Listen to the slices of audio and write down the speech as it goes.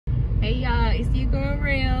Hey y'all, it's your girl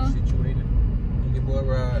Real. Situated. Your boy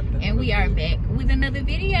Rod. And we are back with another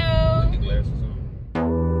video. Put the glasses on.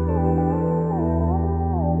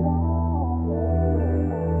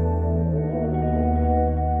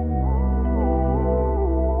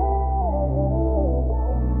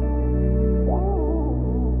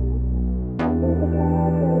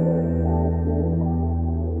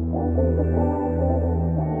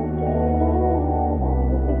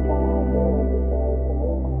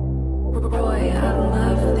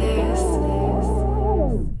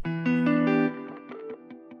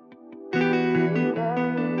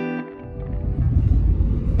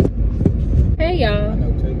 Hey y'all,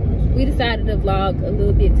 we decided to vlog a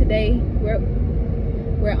little bit today. We're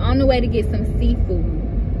on the way to get some seafood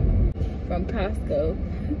from Costco.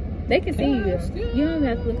 They can see you. You don't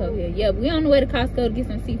have to look over here. Yeah, we're on the way to Costco to get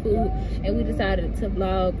some seafood, and we decided to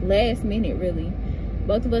vlog last minute. Really,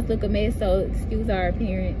 both of us look a mess, so excuse our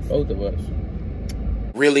appearance. Both of us.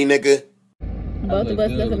 Really, nigga? Both of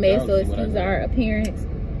us look a mess, so excuse our appearance.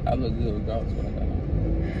 I look good regardless what I got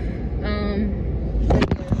on.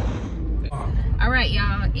 All right,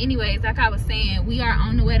 y'all. Anyways, like I was saying, we are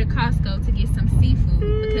on the way to Costco to get some seafood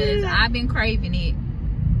because I've been craving it.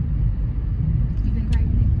 You been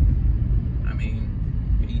craving I mean,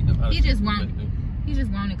 we eat the it? He just want it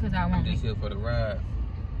because I want I'm just it. here for the ride.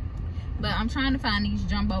 But I'm trying to find these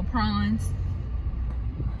jumbo prawns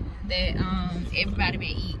that everybody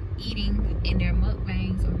been eating in their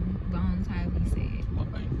mukbangs or mukbangs, however you say it.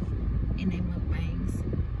 Mukbang. In their mukbangs.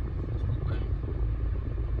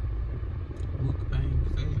 Mukbang.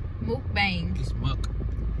 Say it. Mukbangs. It's muck.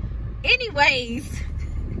 Anyways,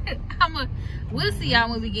 we'll see y'all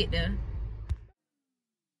when we get there.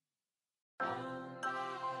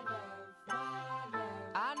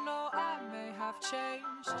 I know I may have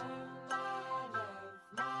changed.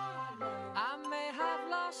 I may have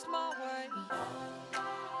lost my way.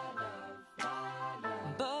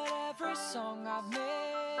 But every song I've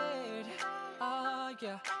made,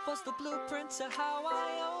 yeah, was the blueprint to how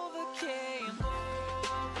I overcame.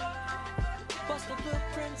 Was the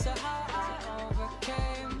blueprint to how I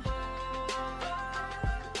overcame.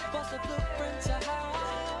 Was the blueprint to how I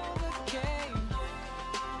overcame.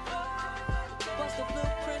 Was the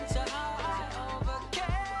blueprint to how I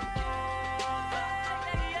overcame.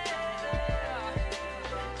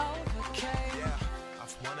 Yeah,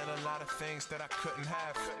 I've wanted a lot of things that I couldn't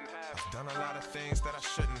have. I've done a lot of things that I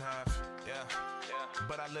shouldn't have. Yeah.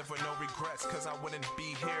 But I live with no regrets, cause I wouldn't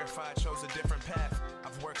be here if I chose a different path.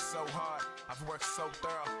 I've worked so hard, I've worked so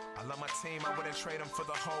thorough. I love my team, I wouldn't trade them for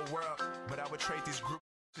the whole world. But I would trade these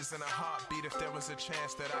groups in a heartbeat if there was a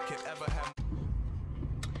chance that I could ever have.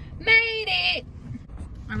 Made it!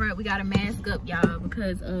 Alright, we gotta mask up, y'all,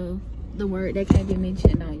 because of the word that can't be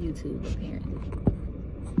mentioned on YouTube, apparently.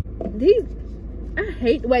 I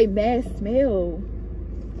hate the way masks smell.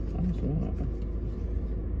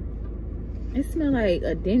 It smells like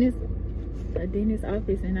a dentist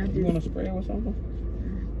office, and I just... You want to spray or something?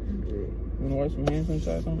 I'm good. You want to wash some hands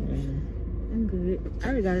inside something? I'm good. I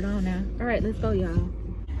already got it on now. All right, let's go, y'all.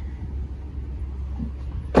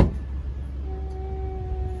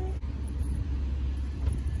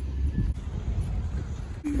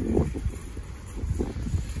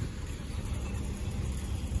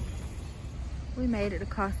 We made it to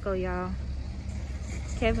Costco, y'all.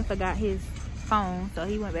 Kevin forgot his phone, so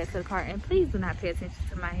he went back to the car. And please do not pay attention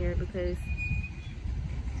to my hair because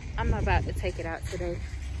I'm about to take it out today.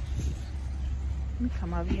 Let me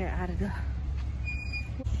come over here out of the...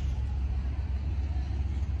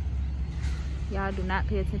 Y'all do not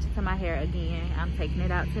pay attention to my hair again. I'm taking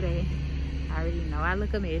it out today. I already know I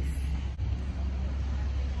look a mess.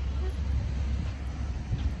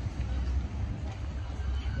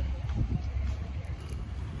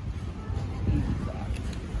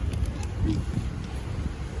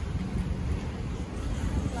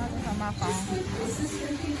 On my phone.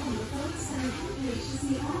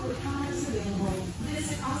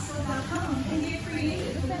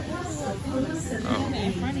 Oh.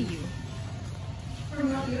 In front of you.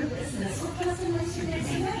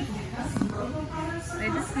 They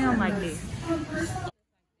just smell like this.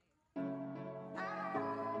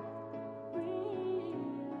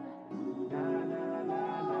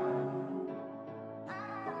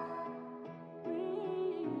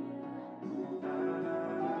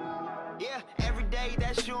 Yeah, every day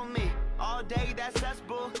that's you and me. All day that's us,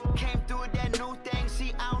 boo. Came through with that new thing.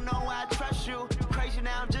 See, I don't know why I trust you. Crazy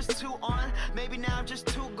now, I'm just too on. Maybe now I'm just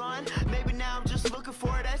too gone. Maybe now I'm just looking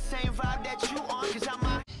for that same vibe that you on. Cause I'm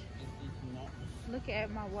out. Look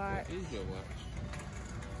at my watch. What is your watch?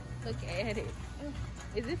 Look at it.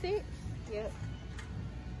 Is this it? Yep.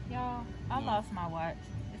 Y'all, I lost my watch.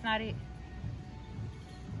 It's not it.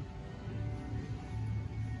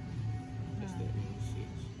 That's the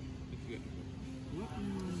 6.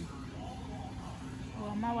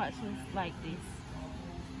 Well, my watch was like this.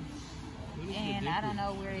 And I don't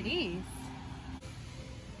know where it is.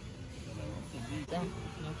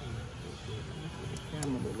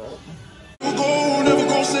 Never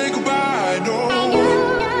gonna say goodbye, no.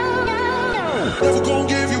 Never gonna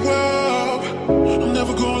give you up. I'm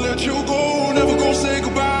never gonna let you go. Never gonna say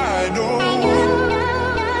goodbye, no.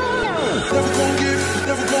 Never gonna give,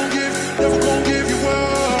 never gonna give, never gonna give you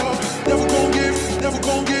up. Never gonna give, never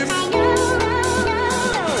gonna give.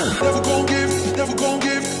 Never gonna give, never gonna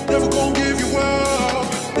give, never gonna give you up.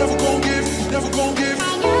 Never gonna give, never gonna give.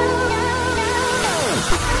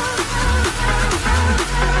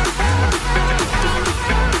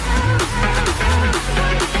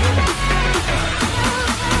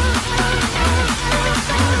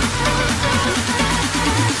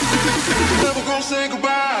 Never gonna say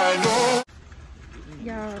goodbye, no.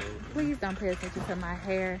 Y'all, please don't pay attention to my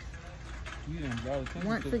hair.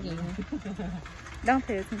 Once again. Don't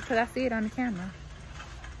pay attention because I see it on the camera.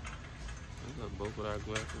 We got both of our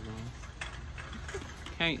glasses on.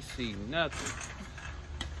 Can't see nothing.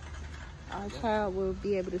 Our child will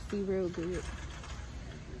be able to see real good.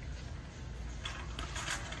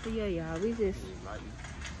 But yeah, y'all, we just looking.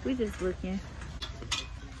 We just looking.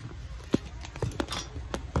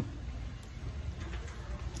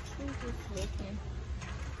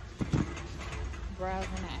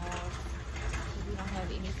 Browsing the house. We don't have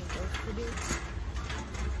anything else to do.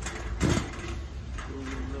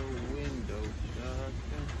 No window,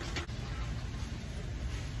 shotgun.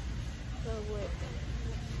 So what?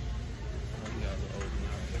 Yeah, we're old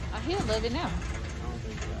now. He'll love it now. I don't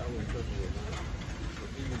think so. I wouldn't touch it with mine.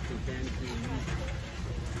 If you get too fancy,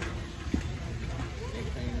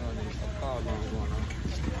 next thing you know, there's a car alarm going on.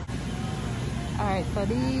 Alright, so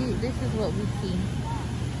this is what we see.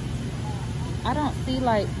 I don't see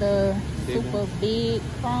like the super big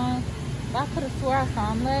prawns. But I could have swore I saw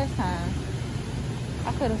them last time.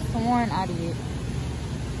 I could have sworn I did.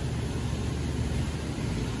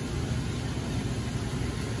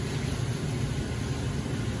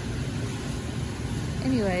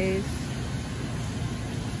 Anyways,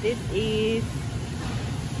 this is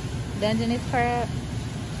Dungeness crab.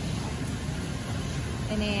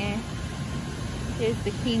 And then here's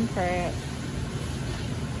the king crab.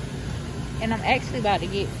 And I'm actually about to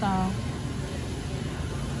get some.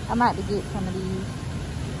 I'm about to get some of these.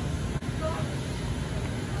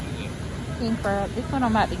 King crab. This one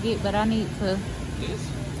I'm about to get, but I need to. This?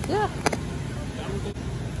 Yeah.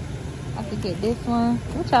 I could get this one.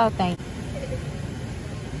 What y'all think?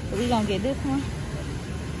 So we gonna get this one.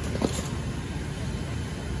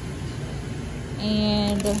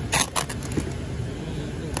 And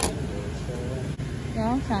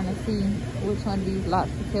yeah, I'm trying to see which one of these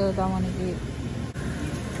lobster tails I want to get.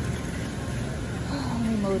 Let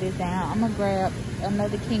me move this down. I'm gonna grab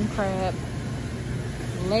another king crab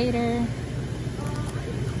later.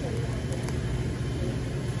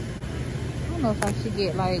 I don't know if I should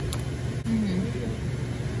get like.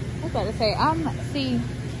 I was about to say I'm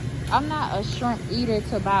not a shrimp eater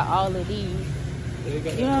to buy all of these. You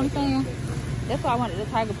know what I'm saying? That's why I wanted the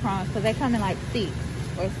tiger prawns because they come in like 6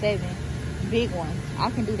 or 7 big ones. I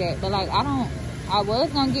can do that, but like I was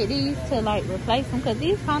gonna get these to like replace them because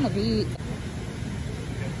these kind of big.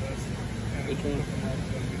 Which one?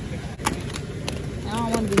 I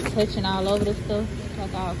don't want to be touching all over the stuff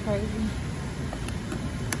like all crazy.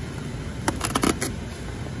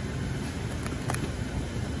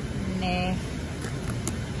 Nah.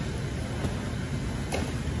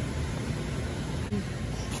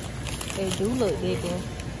 They do look bigger.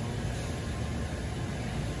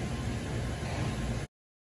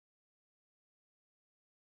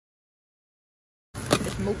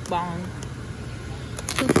 It's mukbang.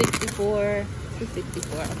 264.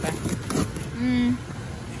 264. Okay.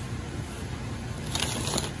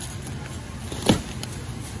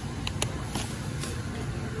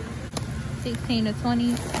 16 to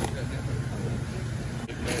 20.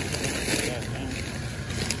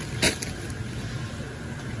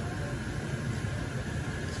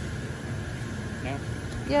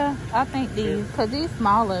 Yeah, I think these, cause these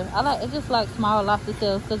smaller. I just like small lobster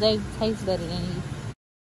tails cause they taste better than these.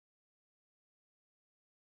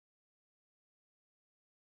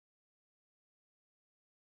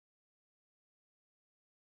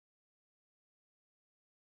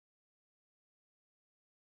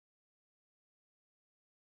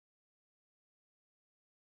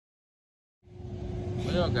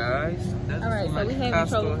 Well, guys, that's All right, so we having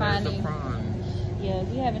trouble finding. Yeah,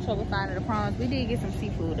 we having trouble finding the prawns. We did get some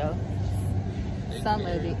seafood though. Some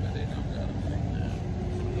of it.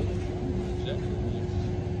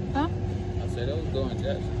 Huh? I said those go in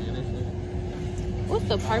Jackson. What's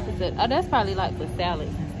the purpose of it? Oh, that's probably like for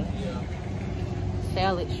salads and stuff. Yeah.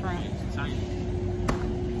 Salad shrimp. Tiny.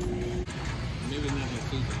 Maybe not in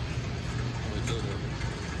season.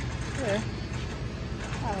 Where?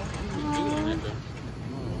 Oh.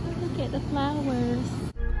 Look at the flowers.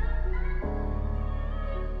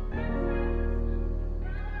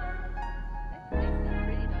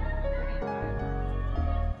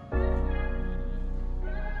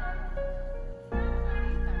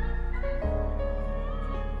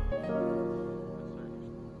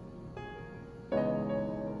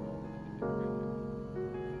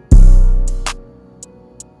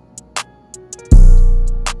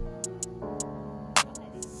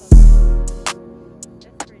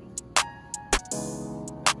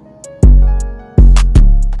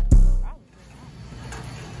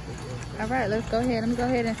 All right, let's go ahead. Let me go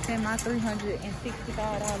ahead and spend my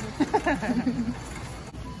 $365.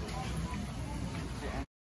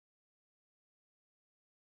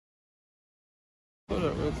 Hold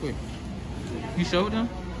up real quick. You showed them?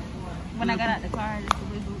 When I got out the car, just a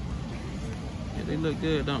wiggle. Yeah, they look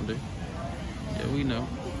good, don't they? Yeah, we know.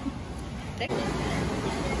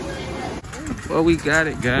 Well, we got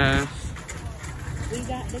it, guys. We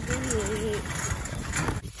got the good.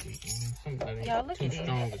 Somebody Y'all look too at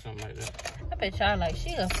strong this. or something like that. I bet y'all like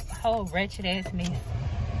she a whole wretched ass mess.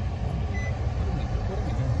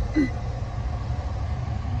 Hold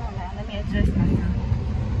on now, let me adjust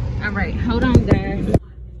myself. All right, hold on, guys.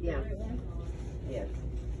 Yeah. Yes.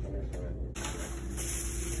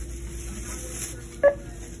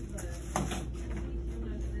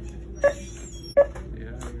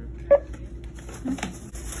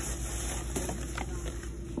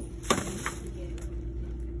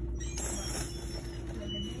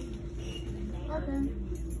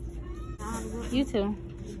 You too.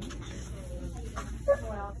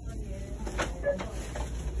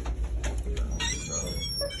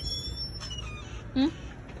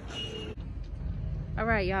 All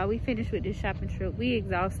right, y'all, we finished with this shopping trip. We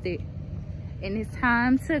exhausted and it's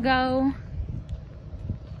time to go.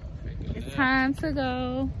 It's time to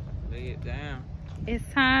go. Lay it down. It's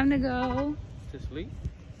time to go. To sleep?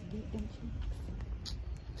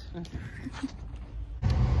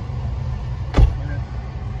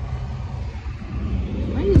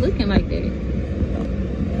 Why are you looking like that?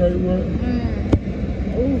 Hey, what?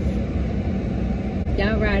 Ooh.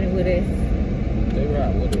 Y'all riding with us. They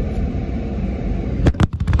ride with it.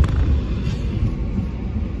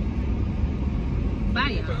 Bye,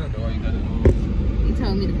 y'all. He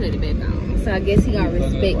told me to cut it back on. So I guess he gonna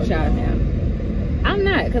respect y'all now. I'm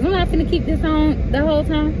not, because I'm not finna keep this on the whole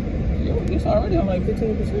time. Yo, it's already on like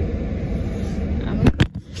 15%.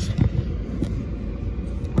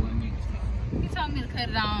 He told me to cut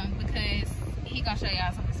it on because he gonna show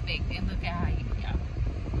y'all some respect and look at how you y'all.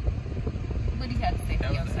 What do you have to say for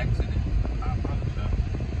That was an yourself? accident. I apologize.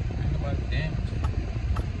 Ain't nobody damaged.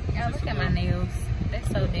 Y'all look at my nails. They're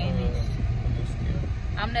so damaged.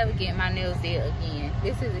 I'm never getting my nails did again.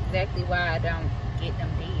 This is exactly why I don't get them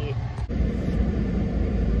did.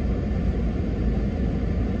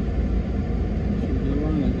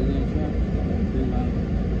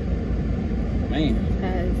 Man.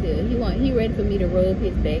 He ready for me to rub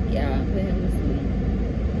his back, y'all. Put him to sleep.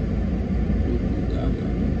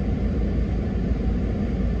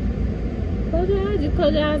 Close your eyes. Just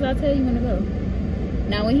close your eyes. I'll tell you when to go.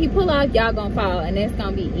 Now, when he pull out, y'all gonna fall, and that's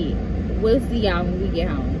gonna be it. We'll see y'all when we get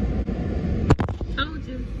home. Told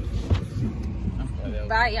you.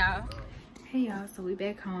 Bye, y'all. Hey, y'all. So we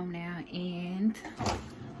back home now, and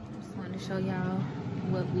just wanted to show y'all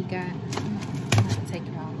what we got. I'm gonna have to take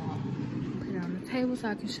it all off. Put it on the table so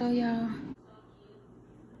I can show y'all.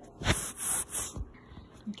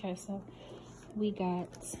 Okay, so we got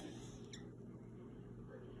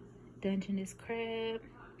Dungeness crab,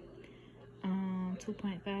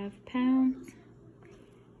 2.5 pounds,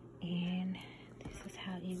 and this is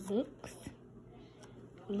how it looks.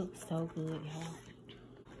 It looks so good, y'all.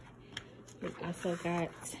 We also got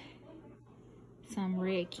some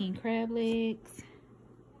red king crab legs.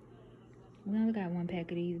 We only got one pack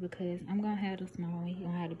of these because I'm gonna have the small one, he's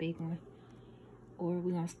gonna have the big one, or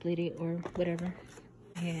we're gonna split it or whatever.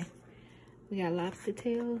 Yeah, we got lobster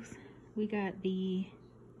tails. We got the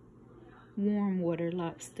warm water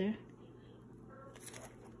lobster,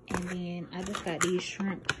 and then I just got these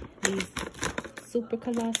shrimp, these super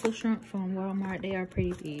colossal shrimp from Walmart. They are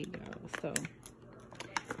pretty big, y'all. So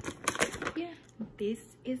yeah, this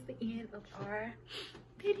is the end of our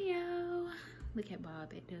video. Look at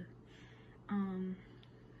Bob at the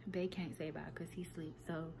They can't say bye because he sleeps.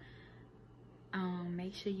 So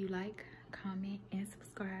make sure you like, comment, and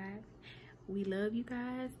subscribe. We love you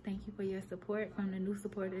guys. Thank you for your support from the new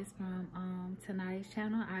supporters from tonight's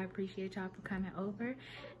channel. I appreciate y'all for coming over.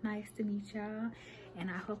 Nice to meet y'all, and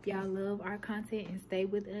I hope y'all love our content and stay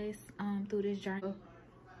with us through this journey.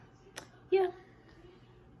 Yeah,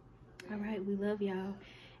 all right, we love y'all,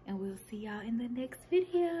 and we'll see y'all in the next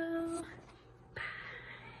video.